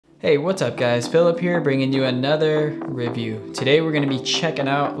Hey, what's up guys? Philip here bringing you another review. Today we're going to be checking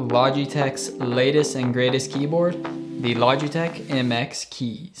out Logitech's latest and greatest keyboard, the Logitech MX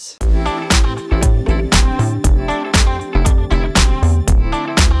Keys.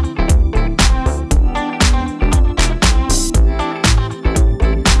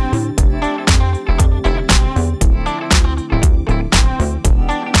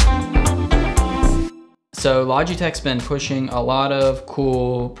 So Logitech's been pushing a lot of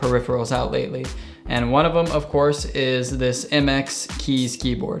cool peripherals out lately. And one of them, of course, is this MX Keys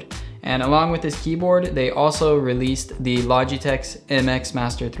Keyboard. And along with this keyboard, they also released the Logitech's MX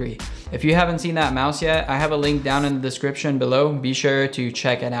Master 3. If you haven't seen that mouse yet, I have a link down in the description below. Be sure to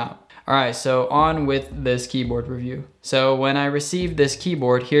check it out. All right, so on with this keyboard review. So when I received this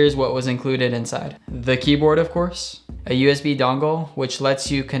keyboard, here's what was included inside. The keyboard, of course, a USB dongle, which lets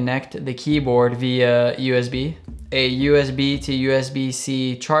you connect the keyboard via USB, a USB to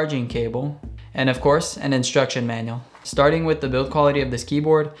USB-C charging cable, and of course, an instruction manual. Starting with the build quality of this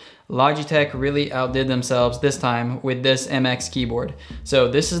keyboard, Logitech really outdid themselves this time with this MX keyboard. So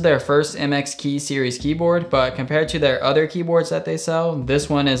this is their first MX Key series keyboard, but compared to their other keyboards that they sell, this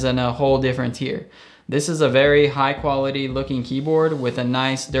one is in a whole different tier. This is a very high quality looking keyboard with a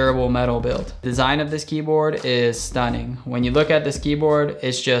nice durable metal build. The design of this keyboard is stunning. When you look at this keyboard,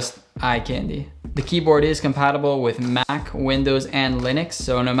 it's just eye candy. The keyboard is compatible with Mac, Windows, and Linux,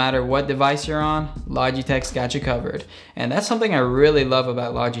 so no matter what device you're on, Logitech's got you covered. And that's something I really love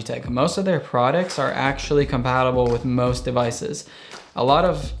about Logitech. Most of their products are actually compatible with most devices. A lot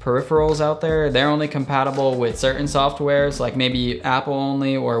of peripherals out there, they're only compatible with certain softwares, like maybe Apple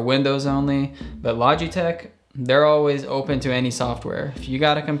only or Windows only, but Logitech, they're always open to any software. If you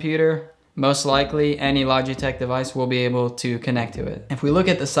got a computer, most likely any Logitech device will be able to connect to it. If we look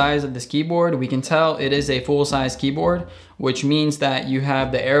at the size of this keyboard, we can tell it is a full-size keyboard, which means that you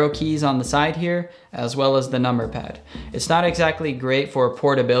have the arrow keys on the side here, as well as the number pad. It's not exactly great for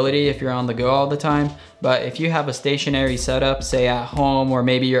portability if you're on the go all the time, but if you have a stationary setup, say at home or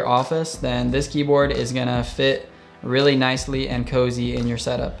maybe your office, then this keyboard is gonna fit really nicely and cozy in your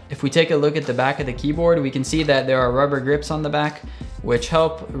setup. If we take a look at the back of the keyboard, we can see that there are rubber grips on the back, which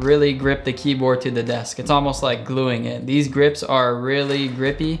help really grip the keyboard to the desk. It's almost like gluing it. These grips are really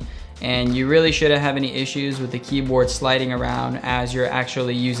grippy, and you really shouldn't have any issues with the keyboard sliding around as you're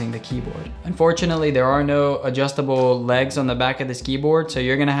actually using the keyboard. Unfortunately, there are no adjustable legs on the back of this keyboard, so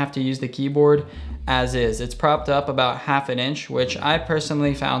you're gonna have to use the keyboard as is. It's propped up about ½ an inch, which I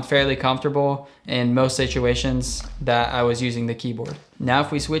personally found fairly comfortable in most situations that I was using the keyboard. Now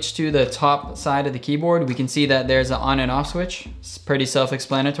if we switch to the top side of the keyboard, we can see that there's an on and off switch. It's pretty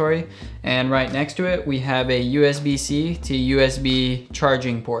self-explanatory. And right next to it, we have a USB-C to USB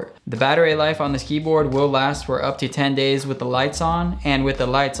charging port. The battery life on this keyboard will last for up to 10 days with the lights on, and with the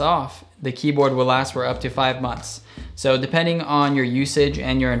lights off, the keyboard will last for up to 5 months. So depending on your usage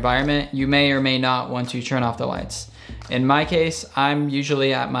and your environment, you may or may not want to turn off the lights. In my case, I'm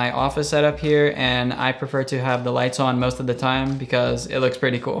usually at my office setup here, and I prefer to have the lights on most of the time because it looks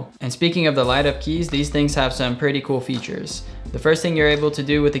pretty cool. And speaking of the light up keys, these things have some pretty cool features. The first thing you're able to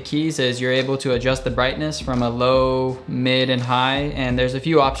do with the keys is you're able to adjust the brightness from a low, mid, and high, and there's a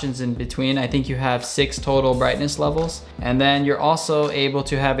few options in between. I think you have 6 total brightness levels. And then you're also able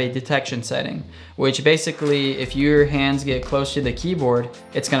to have a detection setting, which basically, if your hands get close to the keyboard,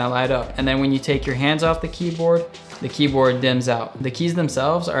 it's gonna light up. And then when you take your hands off the keyboard dims out. The keys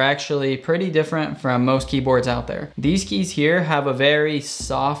themselves are actually pretty different from most keyboards out there. These keys here have a very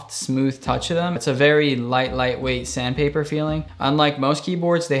soft, smooth touch to them. It's a very lightweight sandpaper feeling. Unlike most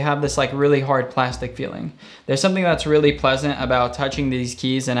keyboards, they have this like really hard plastic feeling. There's something that's really pleasant about touching these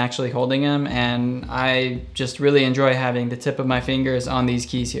keys and actually holding them, and I just really enjoy having the tip of my fingers on these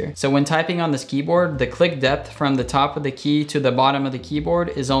keys here. So when typing on this keyboard, the click depth from the top of the key to the bottom of the keyboard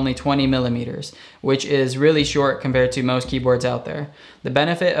is only 20 millimeters, which is really short compared to most keyboards out there. The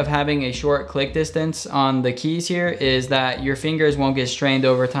benefit of having a short click distance on the keys here is that your fingers won't get strained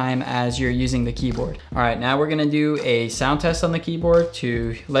over time as you're using the keyboard. All right, now we're gonna do a sound test on the keyboard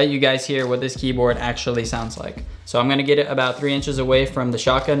to let you guys hear what this keyboard actually sounds like. So I'm gonna get it about 3 inches away from the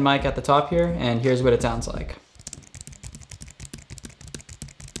shotgun mic at the top here, and here's what it sounds like.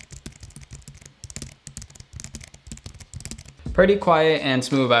 Pretty quiet and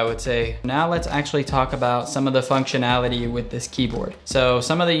smooth, I would say. Now let's actually talk about some of the functionality with this keyboard. So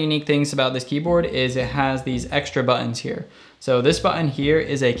some of the unique things about this keyboard is it has these extra buttons here. So this button here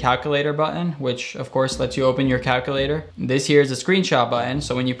is a calculator button, which of course lets you open your calculator. This here is a screenshot button.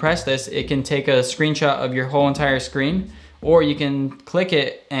 So when you press this, it can take a screenshot of your whole entire screen, or you can click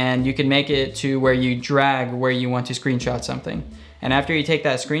it and you can make it to where you drag where you want to screenshot something. And after you take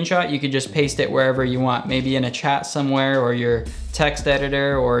that screenshot, you could just paste it wherever you want, maybe in a chat somewhere or your text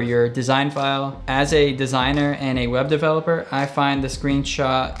editor or your design file. As a designer and a web developer, I find the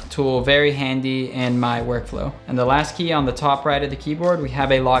screenshot tool very handy in my workflow. And the last key on the top right of the keyboard, we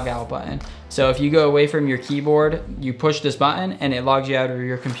have a log out button. So if you go away from your keyboard, you push this button and it logs you out of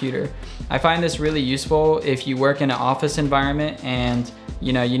your computer. I find this really useful if you work in an office environment and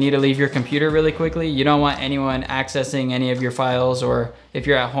you need to leave your computer really quickly. You don't want anyone accessing any of your files, or if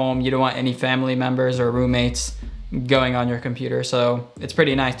you're at home, you don't want any family members or roommates going on your computer. So it's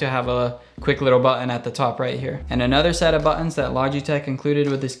pretty nice to have a quick little button at the top right here. And another set of buttons that Logitech included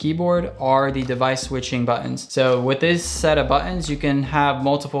with this keyboard are the device switching buttons. So with this set of buttons, you can have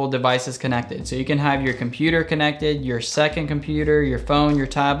multiple devices connected. So you can have your computer connected, your second computer, your phone, your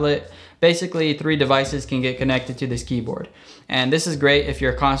tablet. Basically 3 devices can get connected to this keyboard. And this is great if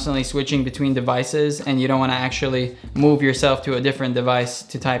you're constantly switching between devices and you don't want to actually move yourself to a different device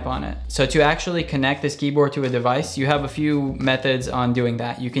to type on it. So to actually connect this keyboard to a device, you have a few methods on doing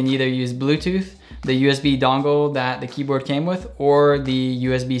that. You can either use Bluetooth, the USB dongle that the keyboard came with, or the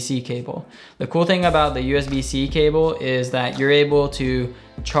USB-C cable. The cool thing about the USB-C cable is that you're able to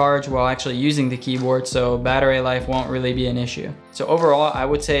charge while actually using the keyboard, so battery life won't really be an issue. So overall, I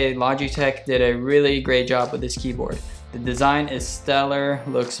would say Logitech did a really great job with this keyboard. The design is stellar,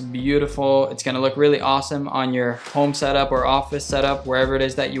 looks beautiful. It's gonna look really awesome on your home setup or office setup, wherever it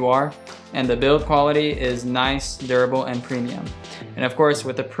is that you are. And the build quality is nice, durable, and premium. And of course,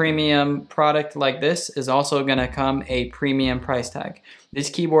 with a premium product like this is also gonna come a premium price tag. This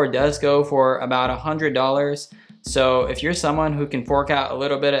keyboard does go for about $100. So if you're someone who can fork out a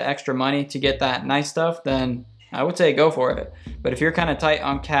little bit of extra money to get that nice stuff, then I would say go for it. But if you're kind of tight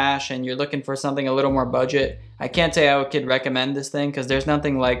on cash and you're looking for something a little more budget, I can't say I could recommend this thing because there's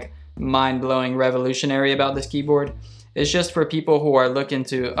nothing like mind-blowing revolutionary about this keyboard. It's just for people who are looking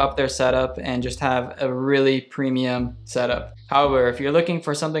to up their setup and just have a really premium setup. However, if you're looking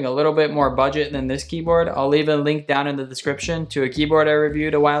for something a little bit more budget than this keyboard, I'll leave a link down in the description to a keyboard I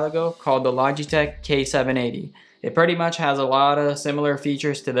reviewed a while ago called the Logitech K780. It pretty much has a lot of similar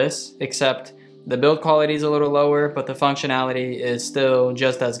features to this, except the build quality is a little lower, but the functionality is still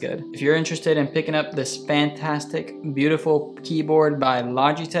just as good. If you're interested in picking up this fantastic, beautiful keyboard by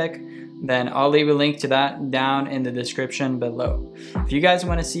Logitech, then I'll leave a link to that down in the description below. If you guys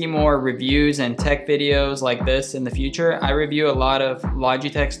want to see more reviews and tech videos like this in the future, I review a lot of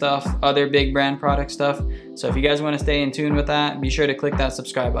Logitech stuff, other big brand product stuff. So if you guys want to stay in tune with that, be sure to click that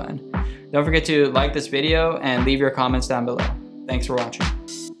subscribe button. Don't forget to like this video and leave your comments down below. Thanks for watching.